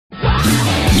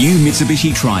New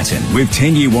Mitsubishi Triton with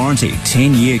 10-year warranty,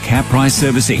 10-year cap price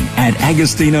servicing at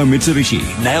Agostino Mitsubishi,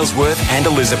 Nailsworth and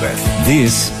Elizabeth.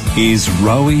 This is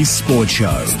Rowie Sports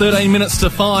Show. It's 13 minutes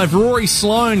to 5. Rory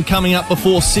Sloane coming up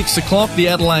before 6 o'clock, the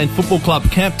Adelaide Football Club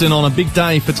captain on a big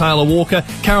day for Taylor Walker.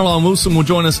 Caroline Wilson will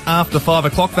join us after 5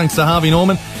 o'clock, thanks to Harvey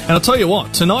Norman. And I'll tell you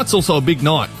what, tonight's also a big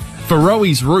night for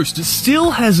Rowie's Roost. It still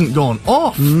hasn't gone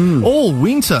off all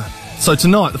winter. So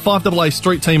tonight, the 5AA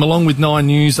Street team, along with 9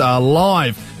 News, are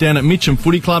live down at Mitcham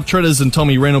Footy Club. Treaders and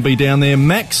Tommy Wren will be down there.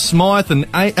 Max Smythe and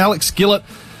Alex Gillett.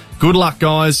 Good luck,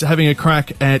 guys, having a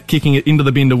crack at kicking it into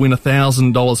the bin to win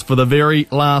 $1,000 for the very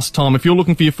last time. If you're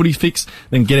looking for your footy fix,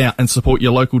 then get out and support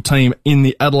your local team in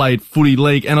the Adelaide Footy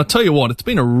League. And I tell you what, it's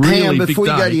been a really big day. Before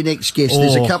you go to your next guest,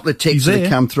 there's a couple of texts that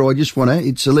come through. I just want to,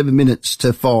 it's 11 minutes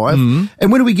to 5.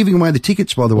 And when are we giving away the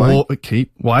tickets, by the way?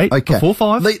 Before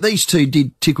 5. These two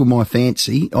did tickle my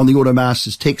fancy on the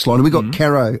Automasters text line. We got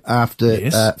Caro after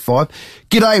 5.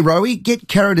 G'day, Rowie. Get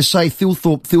Caro to say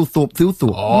Thilthorpe.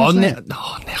 Oh,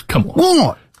 now, come on.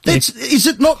 What? Is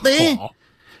it not there?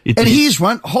 Here's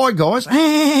one. Hi, guys.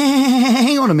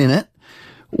 Hang on a minute.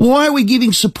 Why are we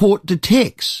giving support to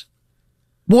Tex?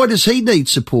 Why does he need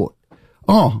support?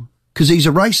 Oh, because he's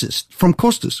a racist. From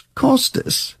Costas.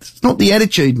 Costas. It's not the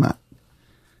attitude, mate.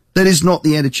 That is not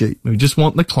the attitude. We just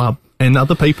want the club and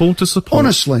other people to support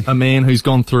a man who's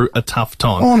gone through a tough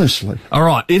time. Honestly. All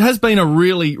right. It has been a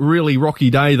really, really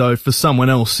rocky day, though, for someone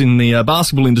else in the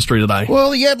basketball industry today. Well,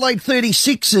 the Adelaide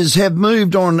 36ers have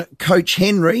moved on Coach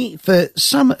Henry. For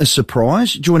some, a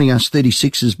surprise. Joining us,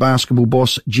 36ers basketball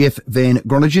boss Jeff Van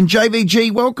Groningen.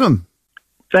 JVG, welcome.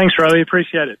 Thanks, Rowie.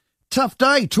 Appreciate it. Tough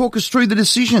day. Talk us through the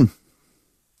decision.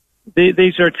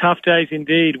 These are tough days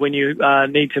indeed when you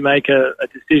need to make a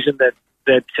decision that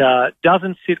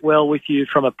doesn't sit well with you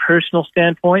from a personal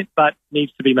standpoint, but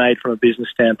needs to be made from a business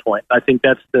standpoint. I think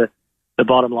that's the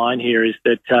bottom line here, is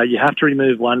that you have to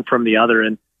remove one from the other.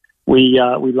 And we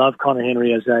love Conor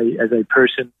Henry as a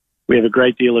person. We have a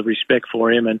great deal of respect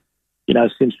for him. And, you know,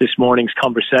 since this morning's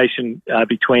conversation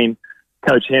between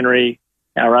Coach Henry,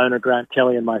 our owner, Grant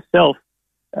Kelly, and myself,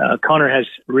 Conor has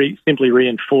simply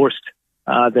reinforced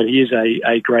that he is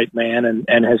a great man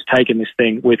and has taken this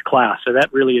thing with class. So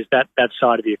that really is that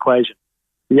side of the equation.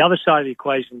 The other side of the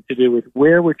equation to do with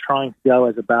where we're trying to go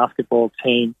as a basketball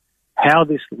team, how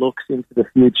this looks into the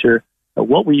future,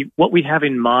 what we have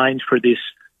in mind for this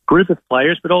group of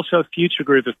players, but also a future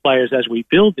group of players as we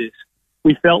build this.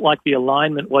 We felt like the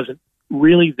alignment wasn't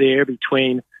really there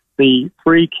between the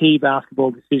 3 key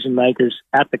basketball decision makers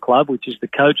at the club, which is the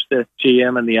coach, the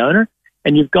GM, and the owner.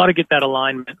 And you've got to get that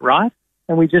alignment right.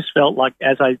 And we just felt like,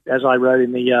 as I wrote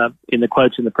in the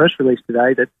quotes in the press release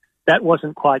today, that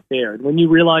wasn't quite there. And when you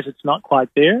realize it's not quite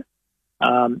there,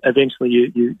 eventually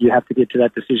you have to get to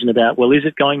that decision about, well, is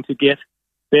it going to get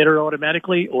better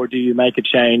automatically, or do you make a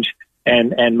change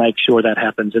and make sure that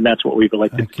happens? And that's what we've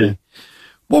elected to do.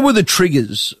 What were the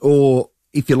triggers, or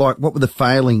if you like, what were the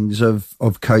failings of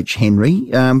Coach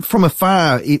Henry? From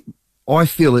afar, I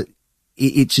feel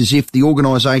it's as if the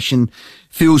organisation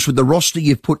feels with the roster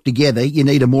you've put together, you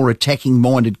need a more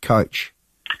attacking-minded coach.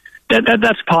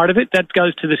 That's part of it. That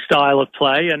goes to the style of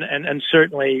play, and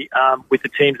certainly with the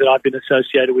teams that I've been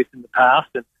associated with in the past,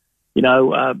 and you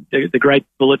know the great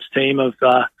Bullets team of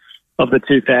the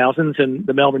 2000s, and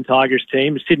the Melbourne Tigers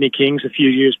team, the Sydney Kings a few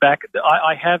years back.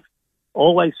 I have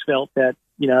always felt that,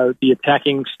 you know, the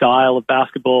attacking style of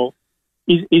basketball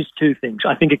is 2 things.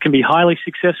 I think it can be highly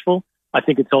successful. I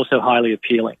think it's also highly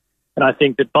appealing. And I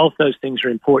think that both those things are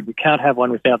important. You can't have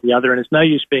one without the other, and it's no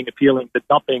use being appealing but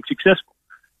not being successful.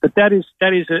 But that is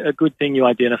a good thing you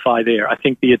identify there. I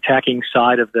think the attacking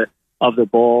side of the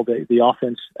ball, the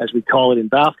offense, as we call it in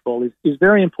basketball, is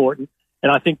very important,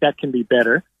 and I think that can be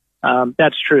better.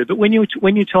 That's true. But when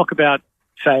you talk about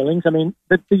failings, I mean,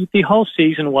 the whole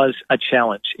season was a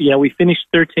challenge. You know, we finished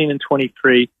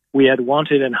 13-23. We had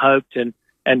wanted and hoped and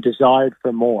desired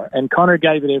for more. And Conor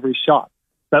gave it every shot,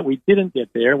 but we didn't get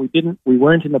there. We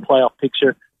weren't in the playoff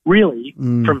picture really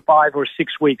from 5 or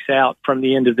 6 weeks out from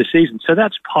the end of the season. So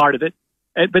that's part of it.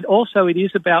 But also it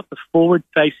is about the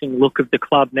forward-facing look of the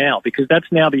club now, because that's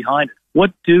now behind us.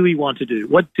 What do we want to do?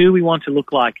 What do we want to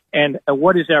look like? And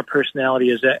what is our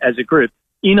personality as a group?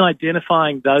 In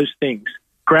identifying those things,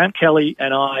 Grant Kelly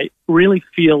and I really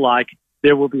feel like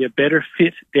there will be a better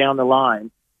fit down the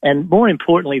line. And more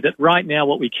importantly, that right now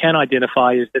what we can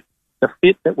identify is that the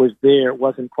fit that was there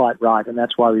wasn't quite right, and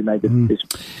that's why we made the decision.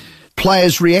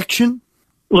 Players' reaction?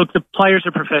 Look, the players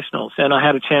are professionals, and I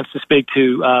had a chance to speak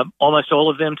to almost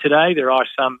all of them today. There are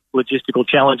some logistical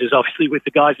challenges, obviously, with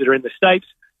the guys that are in the States.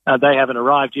 They haven't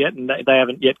arrived yet, and they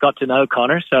haven't yet got to know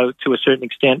Conor. So to a certain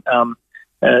extent,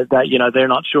 that, you know, they're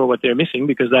not sure what they're missing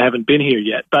because they haven't been here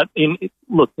yet. But in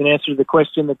answer to the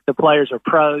question, the players are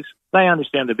pros. They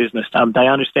understand the business. They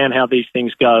understand how these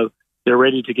things go. They're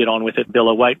ready to get on with it. They'll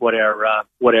await what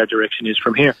our direction is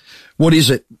from here. What is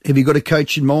it? Have you got a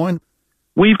coach in mind?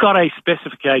 We've got a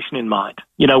specification in mind.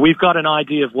 You know, we've got an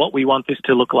idea of what we want this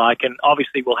to look like, and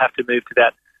obviously we'll have to move to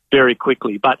that very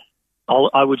quickly. But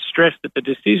I would stress that the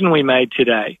decision we made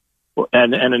today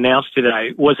and announced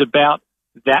today was about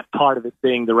that part of it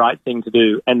being the right thing to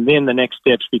do, and then the next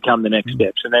steps become the next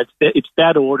steps. And it's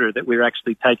that order that we're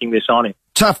actually taking this on in.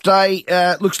 Tough day.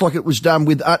 Looks like it was done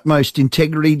with utmost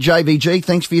integrity. JVG,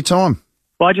 thanks for your time.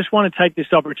 Well, I just want to take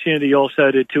this opportunity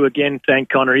also to again thank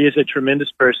Connor. He is a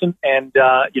tremendous person, and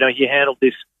he handled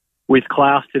this with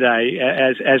class today,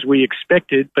 as we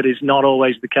expected, but is not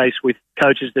always the case with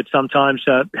coaches that sometimes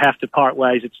have to part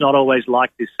ways. It's not always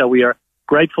like this. So we are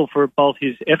grateful for both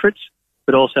his efforts,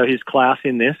 but also his class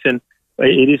in this. And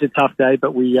it is a tough day,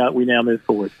 but we now move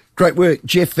forward. Great work.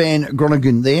 Jeff Van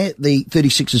Groningen there, the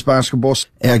 36ers basketball boss,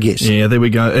 our guest. Yeah, there we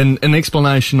go. And an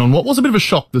explanation on what was a bit of a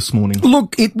shock this morning.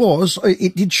 Look, it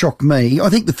did shock me. I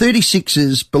think the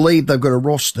 36ers believe they've got a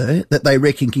roster that they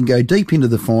reckon can go deep into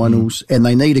the finals, and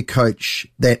they need a coach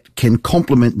that can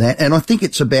complement that. And I think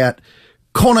it's about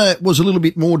Connor was a little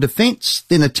bit more defence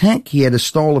than attack. He had a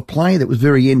style of play that was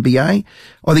very NBA.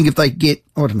 I think if they get,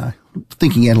 I don't know,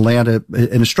 thinking out aloud,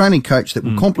 an Australian coach that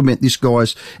will complement this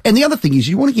guy's. And the other thing is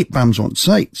you want to get bums on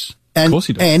seats. And, of course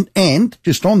you do. And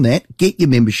just on that, get your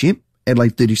membership,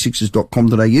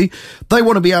 Adelaide36ers.com.au. They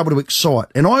want to be able to excite.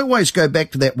 And I always go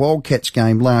back to that Wildcats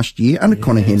game last year under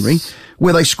Connor Henry,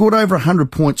 where they scored over 100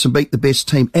 points and beat the best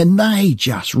team. And they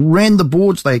just ran the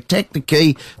boards. They attacked the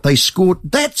key. They scored.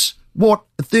 That's what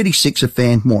a 36er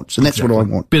fan wants, and that's what I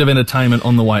want. Bit of entertainment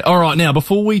on the way. All right, now,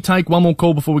 before we take one more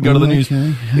call before we go to the news,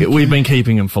 we've been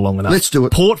keeping them for long enough. Let's do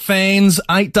it. Port fans,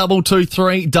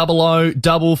 8223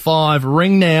 0055.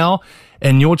 Ring now,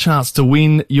 and your chance to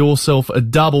win yourself a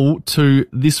double to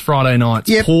this Friday night's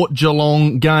Port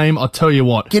Geelong game. I tell you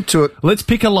what. Get to it. Let's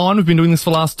pick a line. We've been doing this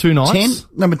for the last two nights. 10?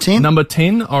 Number 10? Number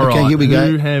 10. All right. Okay, here we go.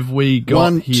 Who have we got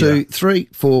 1, here? 2, 3,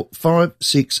 4, 5,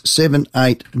 6, 7,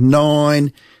 8,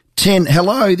 9, 10.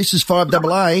 Hello, this is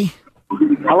 5AA.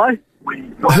 Hello?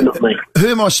 Who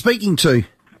am I speaking to?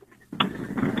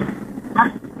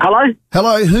 Hello?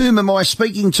 Hello, whom am I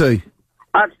speaking to?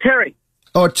 It's Terry.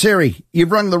 Oh, Terry,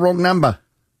 you've rung the wrong number.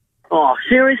 Oh,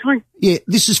 seriously? Yeah,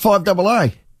 this is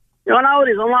 5AA. Yeah, I know it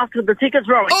is. I'm after the tickets,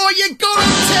 Rory. Oh, you got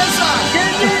it,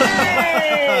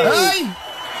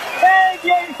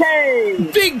 Tezza! Hey!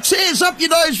 Big Tez up your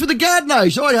nose for the guard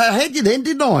nose. I had you then,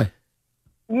 didn't I?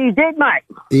 You did, mate.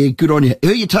 Yeah, good on you.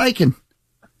 Who are you taking?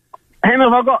 How many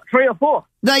have I got? 3 or 4?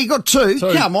 No, you got 2.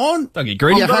 Come on. Don't get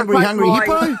greedy. You hungry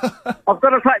hippo? I've got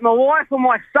to take my wife or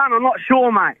my son. I'm not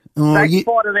sure, mate. Oh, They can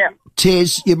fight it out.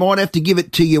 Tez, you might have to give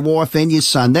it to your wife and your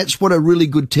son. That's what a really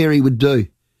good Terry would do.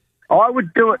 I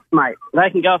would do it, mate. They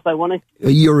can go if they want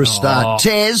to. You're a star.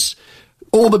 Tez,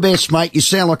 all the best, mate. You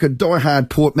sound like a diehard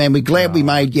Port man. We're glad we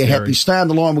made you happy. Stay on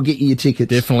the line. We'll get you your tickets.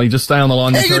 Definitely. Just stay on the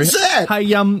line. How good's that? Hey,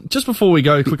 just before we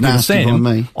go quickly to Nasty by Sam,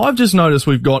 me. I've just noticed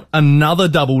we've got another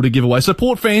double to give away. So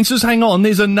Port fans, just hang on.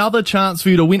 There's another chance for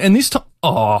you to win. And this time,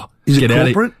 is it get out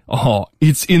of corporate? here.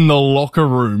 It's in the locker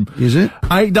room. Is it?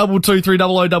 8223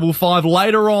 0055.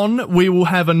 Later on, we will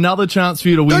have another chance for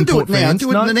you to win. Don't do Port it now. fans.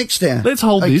 Do it in the next hour. Let's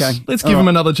hold this. Let's give them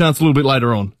another chance a little bit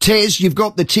later on. Tez, you've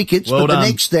got the tickets, Well but done. the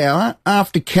next hour,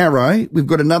 after Caro, we've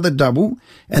got another double,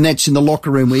 and that's in the locker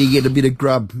room where you get a bit of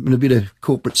grub and a bit of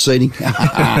corporate seating.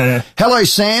 Hello,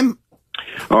 Sam.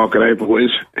 Oh, g'day, boys.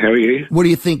 How are you? What do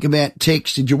you think about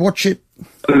Tex? Did you watch it?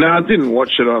 No, I didn't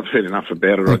watch it. I've heard enough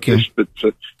about it, Okay. I guess. But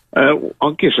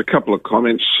I guess a couple of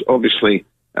comments. Obviously,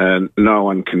 no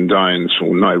one condones,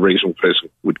 or no reasonable person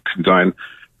would condone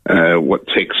what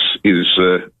Tex is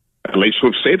alleged to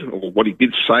have said, or what he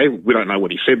did say. We don't know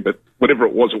what he said, but whatever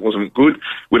it wasn't good.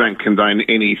 We don't condone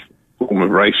any form of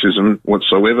racism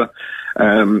whatsoever.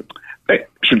 That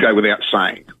should go without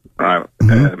saying, right?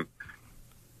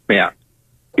 Now,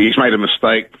 he's made a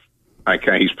mistake.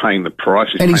 Okay, he's paying the price.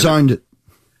 And he's owned it.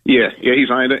 Yeah,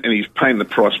 he's owned it, and he's paying the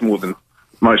price more than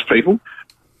most people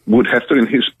would have to in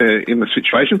his in the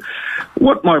situation.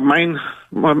 What my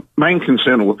main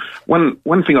concern, or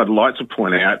one thing I'd like to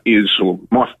point out is,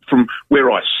 from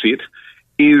where I sit,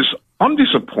 is I'm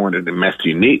disappointed in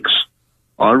Matthew Nicks.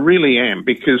 I really am,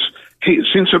 because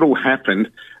since it all happened,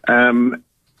 and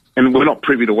we're not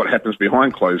privy to what happens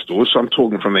behind closed doors, so I'm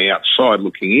talking from the outside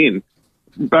looking in.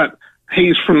 But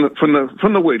he's from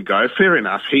the word go. Fair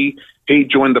enough. He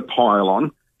joined the pile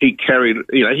on. he carried,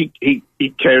 he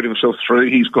carried himself through.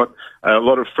 He's got a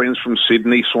lot of friends from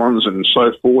Sydney, Swans and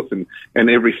so forth, and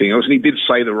everything else. And he did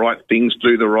say the right things,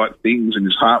 do the right things, and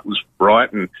his heart was right,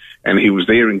 and he was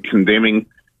there in condemning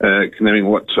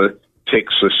what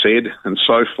Tex said and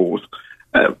so forth.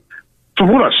 From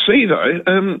what I see,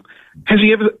 though, has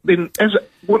he ever been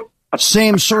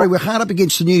Sam, sorry, we're hard up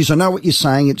against the news. I know what you're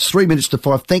saying. It's 3 minutes to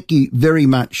 5. Thank you very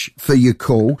much for your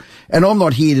call. And I'm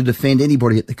not here to defend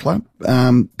anybody at the club.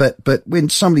 But when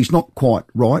somebody's not quite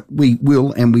right, we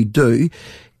will and we do.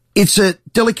 It's a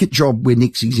delicate job where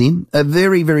Nixie's in. A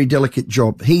very, very delicate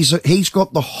job. He's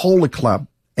got the whole of club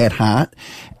at heart.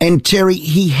 And Terry,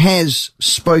 he has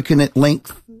spoken at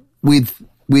length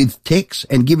with Tex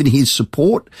and given his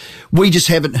support. We just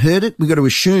haven't heard it. We've got to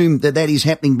assume that is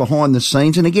happening behind the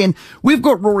scenes. And again, we've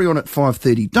got Rory on at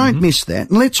 5:30. Don't miss that.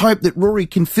 And let's hope that Rory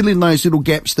can fill in those little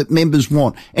gaps that members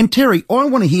want. And Terry, I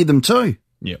want to hear them too.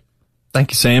 Yep.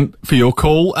 Thank you, Sam, for your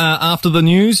call. After the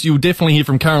news, you'll definitely hear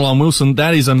from Caroline Wilson.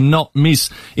 That is a not miss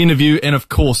interview. And of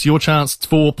course, your chance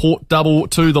for Port Double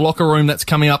to the locker room. That's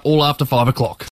coming up all after 5 o'clock.